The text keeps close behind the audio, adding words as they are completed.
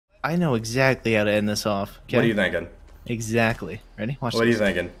I know exactly how to end this off. Okay? What are you thinking? Exactly. Ready? Watch What are this. you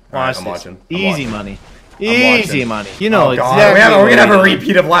thinking? Watch I'm this. watching. Easy money. Easy money. You know God. exactly. We're gonna have a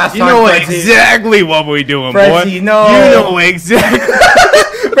repeat of last time. You know Fredzy. exactly what we're doing, Fredzy, boy. no. You know exactly.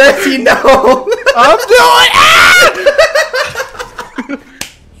 Fredzy, no. I'm doing.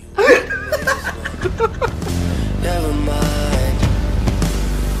 Never mind.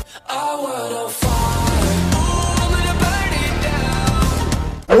 Our world on fire. Ooh, I'm gonna burn it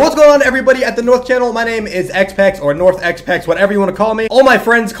down. And what's going on, everybody at the North Channel? My name is Xpexz, or North Xpexz, whatever you want to call me. All my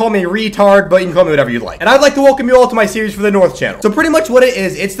friends call me retard, but you can call me whatever you'd like. And I'd like to welcome you all to my series for the North Channel. So pretty much what it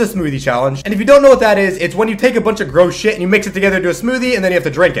is, it's the smoothie challenge. And if you don't know what that is, it's when you take a bunch of gross shit and you mix it together into a smoothie, and then you have to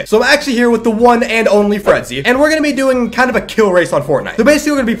drink it. So I'm actually here with the one and only Fredzy, and we're gonna be doing kind of a kill race on Fortnite. So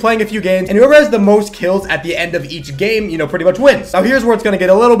basically, we're gonna be playing a few games, and whoever has the most kills at the end of each game, you know, pretty much wins. Now here's where it's gonna get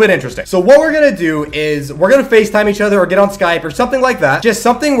a little bit interesting. So what we're gonna do is we're gonna FaceTime each other or get on Skype or something like that. Just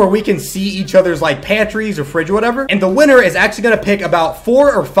something where we can see each other's like pantries or fridge or whatever. And the winner is actually gonna pick about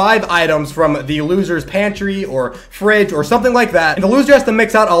 4 or 5 items from the loser's pantry or fridge or something like that. And the loser has to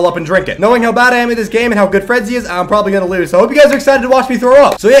mix out all up and drink it. Knowing how bad I am at this game and how good Fredzy is, I'm probably gonna lose. So I hope you guys are excited to watch me throw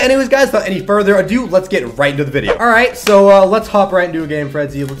up. So yeah, anyways guys, without any further ado, let's get right into the video. Alright, so let's hop right into a game,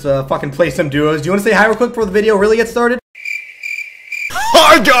 Fredzy. Let's fucking play some duos. Do you wanna say hi real quick before the video really gets started?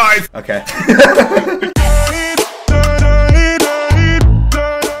 Hi guys. Okay.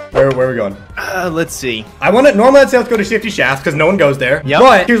 Where are we going? Let's see. Normally I'd say let's go to Shifty Shafts because no one goes there. Yep.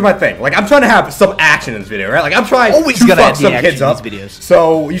 But here's my thing. Like, I'm trying to have some action in this video, right? Like, I'm trying Always to gotta fuck have the some action kids in up. these videos.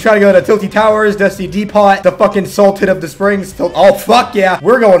 So, you try to go to Tilty Towers, Dusty Depot, the fucking Salted of the Springs. Oh, fuck yeah.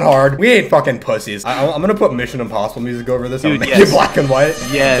 We're going hard. We ain't fucking pussies. I'm gonna put Mission Impossible music over this. I'm Dude, gonna make it black and white.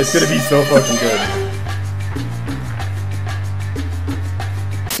 Yes. It's gonna be so fucking good.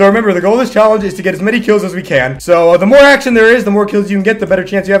 So remember, the goal of this challenge is to get as many kills as we can. So the more action there is, the more kills you can get, the better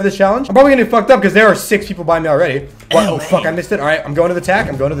chance you have of this challenge. I'm probably gonna get fucked up because there are 6 people by me already. Oh fuck, I missed it. Alright, I'm going to the tack.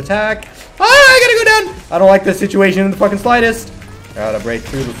 Ah, I gotta go down. I don't like this situation in the fucking slightest. Gotta break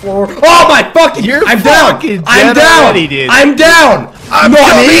through the floor. Oh my fucking! I'm down! I'm down! Already, I'm down! I'm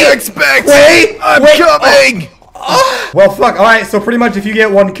coming, Xpexz! Wait! I'm coming! Oh. Well, fuck. Alright, so pretty much if you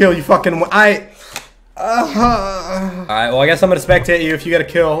get 1 kill, you fucking win. Alright, well, I guess I'm gonna spectate you if you get a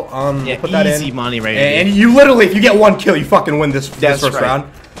kill. Yeah, put that easy in. money right And here. you literally, if you get 1 kill, you fucking win this first right. round.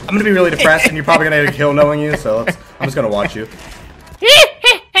 I'm gonna be really depressed, and you're probably gonna get a kill knowing you, so I'm just gonna watch you.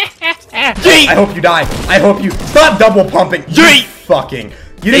 I hope you die. I hope you stop double pumping. You fucking.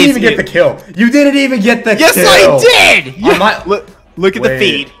 You didn't even get the kill. You didn't even get the kill. Yes, I did. Yeah. Look at the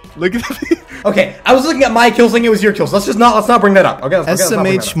feed. Look at the feed. Okay, I was looking at my kills thinking it was your kills. Let's not bring that up. Okay, let's not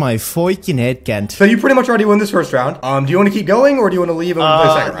bring that up. my fucking head can't. So you pretty much already won this first round. Do you want to keep going or do you want to leave and play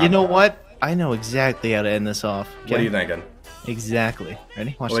the second round? You know what? I know exactly how to end this off. Okay? What are you thinking? Exactly.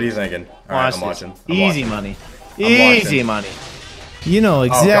 Ready? Watch What are you this. thinking? Alright, I'm Watch watching. this. Easy money. Easy money. You know Oh,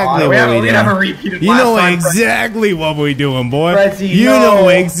 exactly God. what We we have a doing. repeat of You last know time. exactly what we doing, boy. Fredzy, you no. know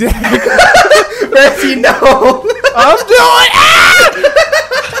exactly. Fredzy, no! I'm doing it!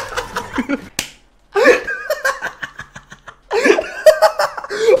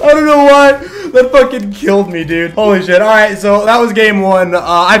 I don't know why. That fucking killed me, dude. Holy shit. Alright, so that was game 1.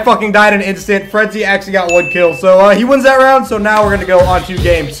 I fucking died in an instant. Fredzy actually got 1 kill. So he wins that round. So now we're gonna go on to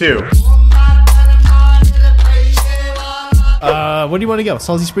game 2. Where do you want to go?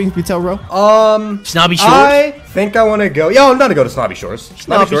 Salty Springs, Retail Row? Snobby Shores. I think I want to go. Yo, I'm down to go to Snobby Shores.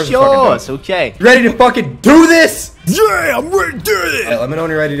 Snobby is fucking dope. Shores. Okay. You ready to fucking do this? Yeah, I'm ready to do this. Alright, let me know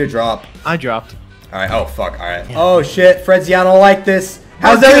when you're ready to drop. I dropped. Alright, oh fuck, alright. Oh shit, Fredzy, I don't like this.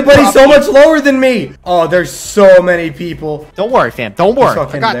 How's Okay, everybody so Poppy. much lower than me? Oh, there's so many people. Don't worry, fam. Don't worry. I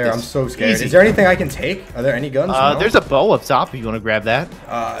Fucking got there, this. I'm so scared. Easy. Is there anything I can take? Are there any guns? No? There's a bow up top if you want to grab that.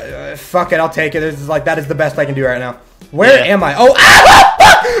 Fuck it, I'll take it. This is like, that is the best I can do right now. Where Yeah. am I? Oh,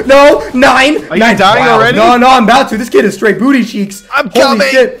 no, 9. Are you dying already? No, I'm about to. This kid is straight booty cheeks. I'm Holy coming.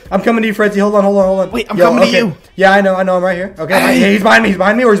 shit. I'm coming to you, Fredzy. Hold on. Wait, I'm coming to you. Yeah, I know, I'm right here. Okay, yeah, he's behind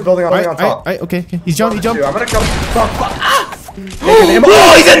me, or he's building on top. Okay. He's jumping. Dude, I'm gonna come. Fuck. Ah!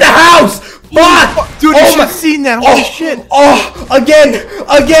 Oh, he's in the house! Fuck! Dude, you should have seen that. Holy shit. Oh, again!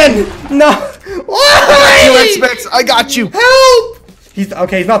 No! Why? Xpexz, I got you. Help! He's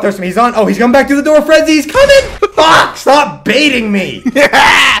not thirsty. He's on. Oh, he's coming back through the door. Fredzy, he's coming! Fuck! Stop baiting me!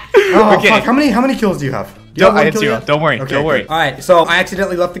 Oh, Okay. fuck. How many kills do you have? Do you Don't, have I one had kill 0. yet? Don't worry. Okay, Don't worry. good. All right, so I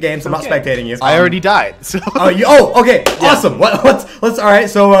accidentally left the game, so I'm not spectating you. I already died. So. Okay, awesome. Let's. All right,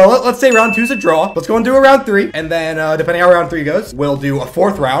 so let's say round 2's a draw. Let's go and do a round 3, and then depending how round 3 goes, we'll do a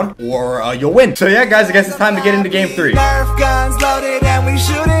 4th round, or you'll win. So yeah, guys, I guess it's time to get into game 3. Nerf guns loaded and we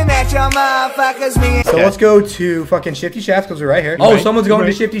shooting at your motherfuckers. Me. So let's go to fucking Shifty Shafts because we're right here. Oh, someone's going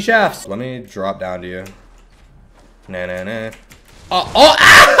to Shifty Shafts. Let me drop down to you. Nah.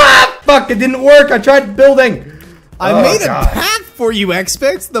 Fuck! It didn't work. I tried building. I Oh, made a God. path for you,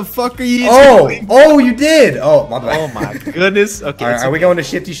 Xpexz. The fuck are you doing? Oh, you did. Oh, my bad. Oh my goodness. Okay. All right, are we going to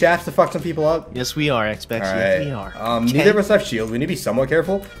Shifty Shafts to fuck some people up? Yes, we are. Xpexz. All Yes, right. we are. Neither of us have shields. We need to be somewhat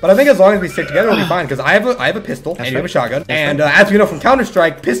careful. But I think as long as we stick together, we'll be fine. Because I have a pistol and you have a shotgun. And as we know from Counter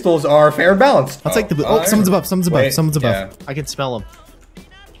Strike, pistols are fair and balanced. I'll take the. Oh, someone's above. Someone's above. Wait, Someone's above. yeah. I can smell him.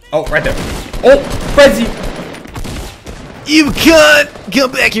 Oh, right there. Oh, Frenzy. You cunt!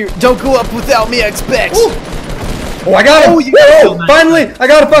 Come back here. Don't go up without me, Xpexz. Oh, I got him. Oh, you got Woo! him. Finally, I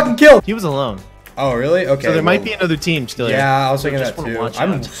got a fucking kill. He was alone. Oh, really? Okay. So there might well, be another team still here. Yeah, I was thinking just that wanna too. watch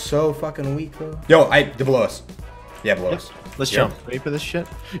I'm out. so fucking weak though. Yo, they're below us. Yeah, below us. Let's Yep. jump. Ready for this shit?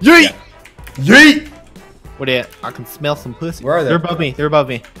 Yeet! Yeet! What are you at? I can smell some pussy. Where are they? They're above me. They're above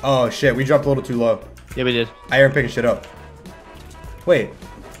me. Oh shit, we dropped a little too low. Yeah, we did. I hear him picking shit up. Wait.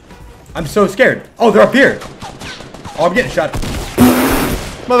 I'm so scared. Oh, they're up here. Oh, I'm getting shot.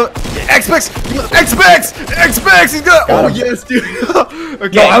 Mother. Xpexz! He's gonna. Oh, him. yes, dude.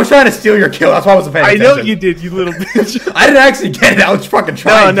 Okay. Yo, I was trying to steal your kill. That's why I wasn't paying I attention. know you did, you little bitch. I didn't actually get it. I was fucking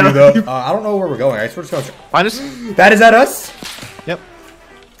trying No, to, no. though. I don't know where we're going. I swear to God. Find us? That is at us? Yep.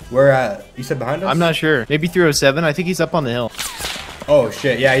 Where at? You said behind us? I'm not sure. Maybe 307. I think he's up on the hill. Oh,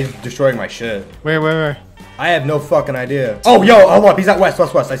 shit. Yeah, he's destroying my shit. Where? I have no fucking idea. Oh, yo, hold up. He's at west.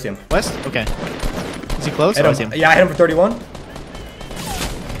 I see him. West? Okay. Is he close? Hit Oh, I him. see him. Yeah, I hit him for 31.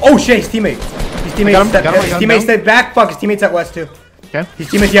 Oh, shit. His teammate. His teammate got him, stepped got him, his got him teammate down. stayed back. Fuck, his teammate's at west, too. Okay. His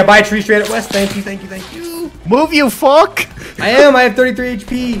teammate's, yeah, by a tree straight at west. Thank you. Move, you fuck! I am. I have 33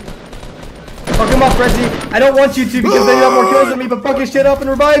 HP. Fuck him up, Frenzy. I don't want you to because then you have more kills than me, but fuck his shit up and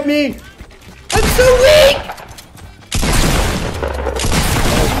revive me. I'm so weak.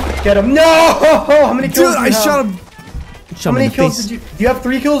 Get him. No! How many kills Dude, do you I have? shot him. How many kills did you... Do you have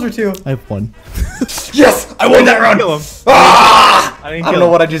 3 kills or 2? I have 1. Yes! I won that round! Kill him. Ah! I didn't I don't kill know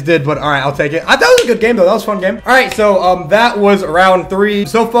him. what I just did, but alright, I'll take it. That was a good game, though. That was a fun game. Alright, so that was round 3.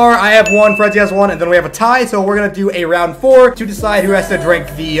 So far, I have 1, Fredzy has 1, and then we have a tie, so we're gonna do a round 4 to decide who has to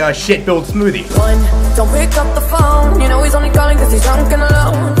drink the shit-filled smoothie. One, don't pick up the phone. You know he's only calling cause he's drunk and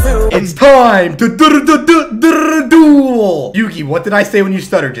alone. Two, It's time to duel! Yuki, what did I say when you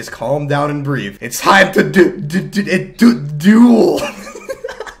stuttered? Just calm down and breathe. It's time to duel.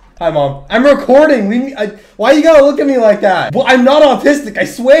 Hi, Mom. I'm recording. Why you gotta look at me like that? Well, I'm not autistic, I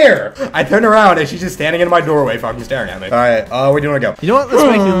swear. I turn around and she's just standing in my doorway fucking staring at me. All right, where do you want to go? You know what? Let's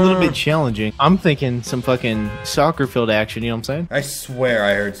make it a little bit challenging. I'm thinking some fucking soccer field action, you know what I'm saying? I swear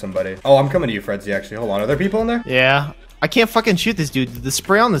I heard somebody. Oh, I'm coming to you, Fredzy, actually. Hold on. Are there people in there? Yeah. I can't fucking shoot this dude. The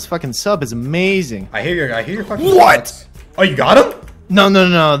spray on this fucking sub is amazing. I hear your fucking What? shots. Oh, you got him?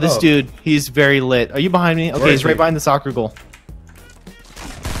 No. This Oh. dude, he's very lit. Are you behind me? Okay, Where he's is right he? behind the soccer goal.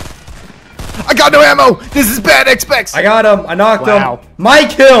 I got no ammo! This is bad, Xpexz! I got him. I knocked Wow. him. My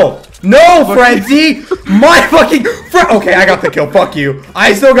kill. No, Frenzy. My fucking okay, I got the kill. Fuck you.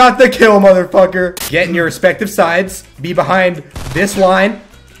 I still got the kill, motherfucker. Get in your respective sides. Be behind this line.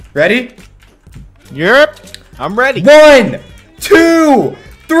 Ready? Yep. I'm ready. 1, 2,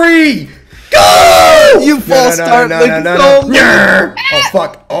 3, go! You false start like so no. Oh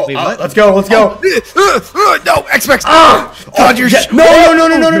fuck. Oh, Wait, what? let's go. Let's go. No, Xpexz! Ah! Dodge your yeah. shit.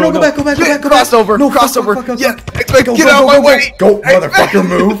 No. Go back. Go back. Crossover. No, Crossover. fuck. Yeah, Xpexz, Go, get go, out of go, my go, way. Go, motherfucker.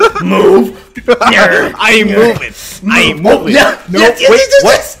 Move. I ain't moving. I ain't Oh, moving. yeah. No, Yes. wait,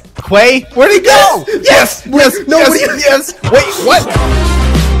 what? Quay? Where'd he go? Yes. No, yes. Wait, what?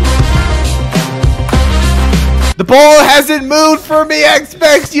 The ball hasn't moved for me,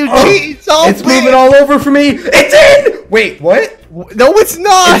 Xpexz. You cheat. It's moving all over for me. It's in. Wait, what? No, it's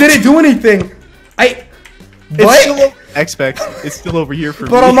not. It didn't do anything. It's still What? Xpexz. It's still over here for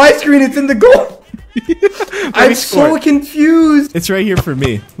But me. on my screen, it's in the goal. I'm me so score. confused. It's right here for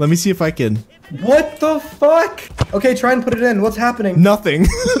me. Let me see if I can. What the fuck? Okay, try and put it in. What's happening? Nothing.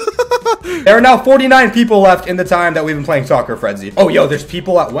 There are now 49 people left in the time that we've been playing soccer, Fredzy. Oh, yo, there's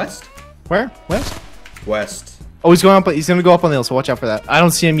people at West? Where? West? West. Oh, he's going up. He's gonna go up on the hill. So watch out for that. I don't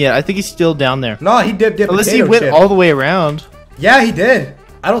see him yet. I think he's still down there. No, he did Unless he potato went chip. all the way around. Yeah, he did.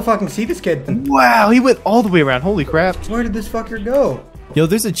 I don't fucking see this kid. Wow, he went all the way around. Holy crap. Where did this fucker go? Yo,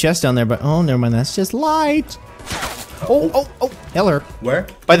 there's a chest down there, but oh, never mind. That's just light. Oh, Heller. Where?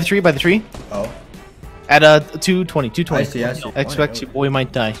 By the tree. Oh. At 220. I see. Xpexz, your boy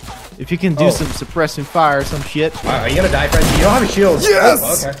might die. If you can do some suppressing fire or some shit. Are you gonna die, Fred? You don't have a shield. Yes!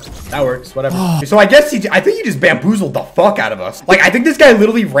 Oh, okay. That works. Whatever. So I guess I think he just bamboozled the fuck out of us. Like, I think this guy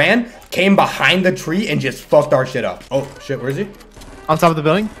literally came behind the tree, and just fucked our shit up. Oh, shit. Where is he? On top of the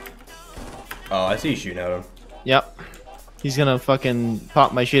building? Oh, I see you shooting at him. Yep. He's gonna fucking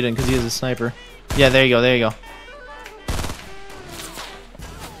pop my shit in because he is a sniper. Yeah, there you go.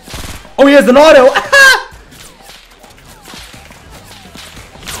 Oh, he has an auto!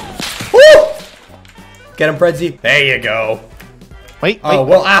 Woo! Get him, Fredzy. There you go. Wait. Oh,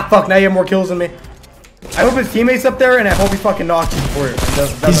 well, fuck. Now you have more kills than me. I hope his teammate's up there, and I hope he fucking knocks you before he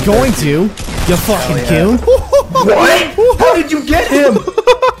He's going to. You fucking coon. What? How did you get him?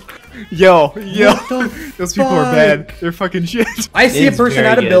 Yo. Those people are bad. They're fucking shit. I see a person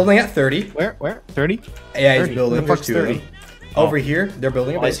at a building at 30. Where? 30? Yeah, 30. he's building. There's 30. Over here, they're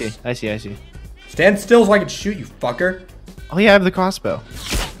building a base. I see. Stand still so I can shoot you, fucker. Oh yeah, I have the crossbow.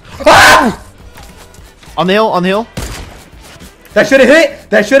 Ah! On the hill. That should have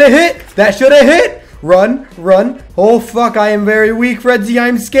hit. Run. Oh fuck, I am very weak, Fredzy.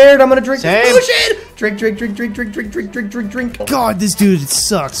 I'm scared. I'm gonna drink this potion. Drink. God, this dude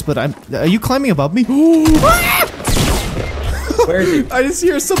sucks. But are you climbing above me? Where is he? I just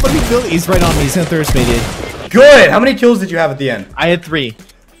hear somebody building. He's right on me. He's gonna thirst me, dude. Good. How many kills did you have at the end? I had 3.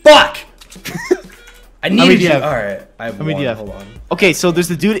 Fuck. I needed many do you. you have? All right. I have How many do you have? Hold on. Okay, so there's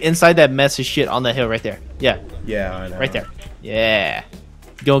the dude inside that mess of shit on the hill right there. Yeah. Yeah, I know. Right there. Yeah.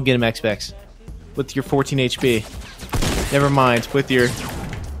 Go get him, Xpexz. With your 14 HP. Never mind. With your...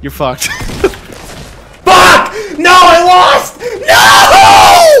 You're fucked. Fuck! No, I lost!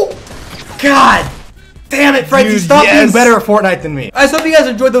 No! God damn it, Fredzy. Stop being better at Fortnite than me. I hope you guys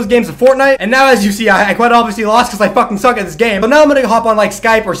enjoyed those games of Fortnite. And now, as you see, I quite obviously lost because I fucking suck at this game. But now I'm going to hop on like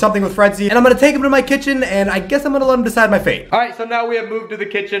Skype or something with Fredzy. And I'm going to take him to my kitchen. And I guess I'm going to let him decide my fate. Alright, so now we have moved to the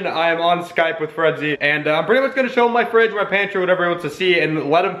kitchen. I am on Skype with Fredzy. And I'm pretty much going to show him my fridge, my pantry, whatever he wants to see. And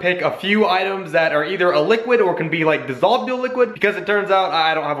let him pick a few items that are either a liquid or can be like dissolved into a liquid. Because it turns out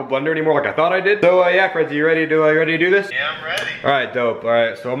I don't have a blender anymore like I thought I did. So yeah, Fredzy, you ready to do this? Yeah, I'm ready. Alright, dope.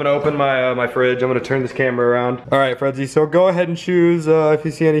 Alright, so I'm going to open my fridge. I'm going to turn this camera around. Alright, Fredzy, so go ahead and choose if you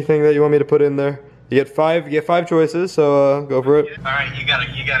see anything that you want me to put in there. You get five choices, so go for it. Alright, you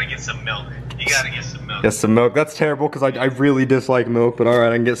gotta get some milk. Get some milk. That's terrible because I really dislike milk, but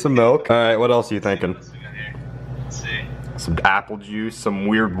alright, I can get some milk. Alright, what else are you thinking? What's we got here? Let's see. Some apple juice, some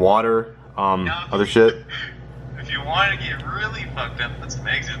weird water, other shit. If you want to get really fucked up, put some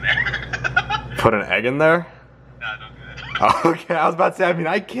eggs in there. Put an egg in there? Nah, don't do that. Okay, I was about to say, I mean,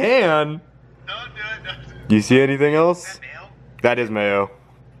 I can. Don't do it. Do you see anything else? Is that mayo? That is mayo.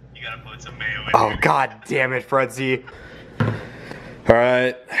 You gotta put some mayo in Oh, there. god damn it, Fredzy.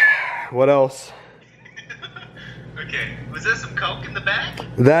 Alright, what else? Okay, was there some Coke in the back?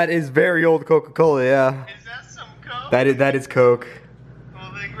 That is very old Coca-Cola, yeah. Is that some Coke? That is Coke.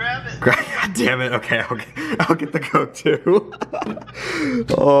 Well, then grab it. God damn it, okay, I'll get the Coke too.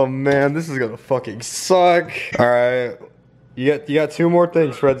 Oh man, this is gonna fucking suck. Alright, you got 2 more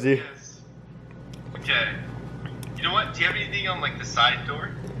things, Fredzy. Yes. Okay. You know what? Do you have anything on like the side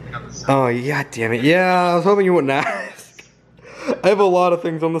door? Like on the side? Oh, yeah, damn it. Yeah, I was hoping you wouldn't ask. I have a lot of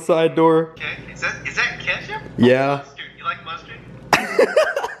things on the side door. Okay. Is that ketchup? Yeah. Mustard. You like mustard? You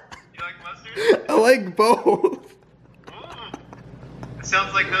like mustard? I like both. Ooh. It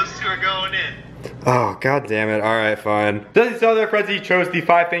sounds like those 2 are going in. Oh, god damn it. Alright, fine. As you saw there, Fredzy chose the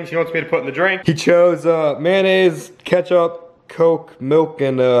 5 things he wants me to put in the drink. He chose mayonnaise, ketchup, Coke, milk,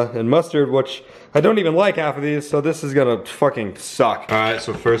 and mustard, which I don't even like half of these, so this is gonna fucking suck. Alright,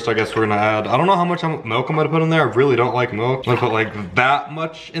 so first I guess we're gonna add, I don't know how much milk I'm gonna put in there. I really don't like milk. I'm gonna put like that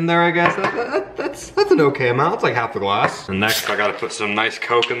much in there, I guess. That's an okay amount. It's like half the glass. And next I gotta put some nice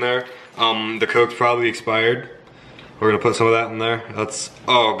Coke in there. The Coke's probably expired. We're gonna put some of that in there. That's,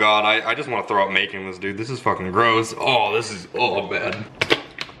 oh god, I just wanna throw up making this, dude. This is fucking gross. Oh, this is, oh, bad.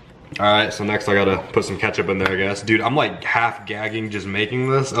 Alright, so next I gotta put some ketchup in there, I guess. Dude, I'm like half gagging just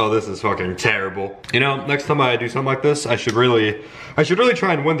making this. Oh, this is fucking terrible. You know, next time I do something like this, I should really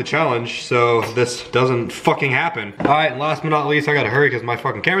try and win the challenge so this doesn't fucking happen. Alright, and last but not least, I gotta hurry because my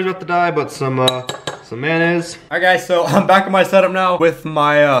fucking camera's about to die, but some some mayonnaise. Alright guys, so I'm back on my setup now with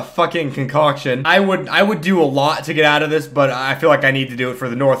my fucking concoction. I would do a lot to get out of this, but I feel like I need to do it for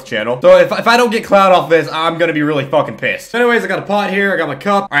the North channel. So if I don't get clout off this, I'm gonna be really fucking pissed. Anyways, I got a pot here, I got my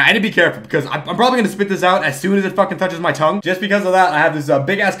cup. Alright, I need to be careful because I'm probably gonna spit this out as soon as it fucking touches my tongue. Just because of that, I have this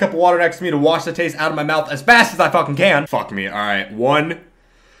big ass cup of water next to me to wash the taste out of my mouth as fast as I fucking can. Fuck me. Alright, 1,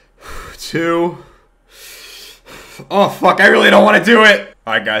 2. Oh fuck, I really don't want to do it.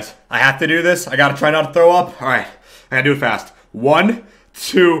 Alright guys, I have to do this. I gotta try not to throw up. Alright, I gotta do it fast. 1,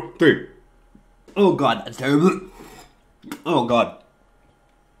 2, 3. Oh god, that's terrible. Oh god.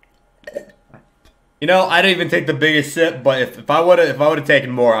 You know, I didn't even take the biggest sip, but if I would have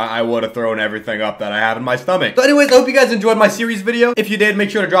taken more, I would have thrown everything up that I have in my stomach. So anyways, I hope you guys enjoyed my series video. If you did, make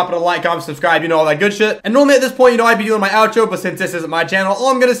sure to drop it a like, comment, subscribe, you know, all that good shit. And normally at this point, you know, I'd be doing my outro, but since this isn't my channel, all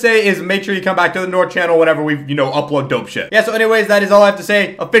I'm gonna say is make sure you come back to the North channel whenever we, you know, upload dope shit. Yeah, so anyways, that is all I have to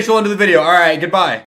say. Official end of the video. Alright, goodbye.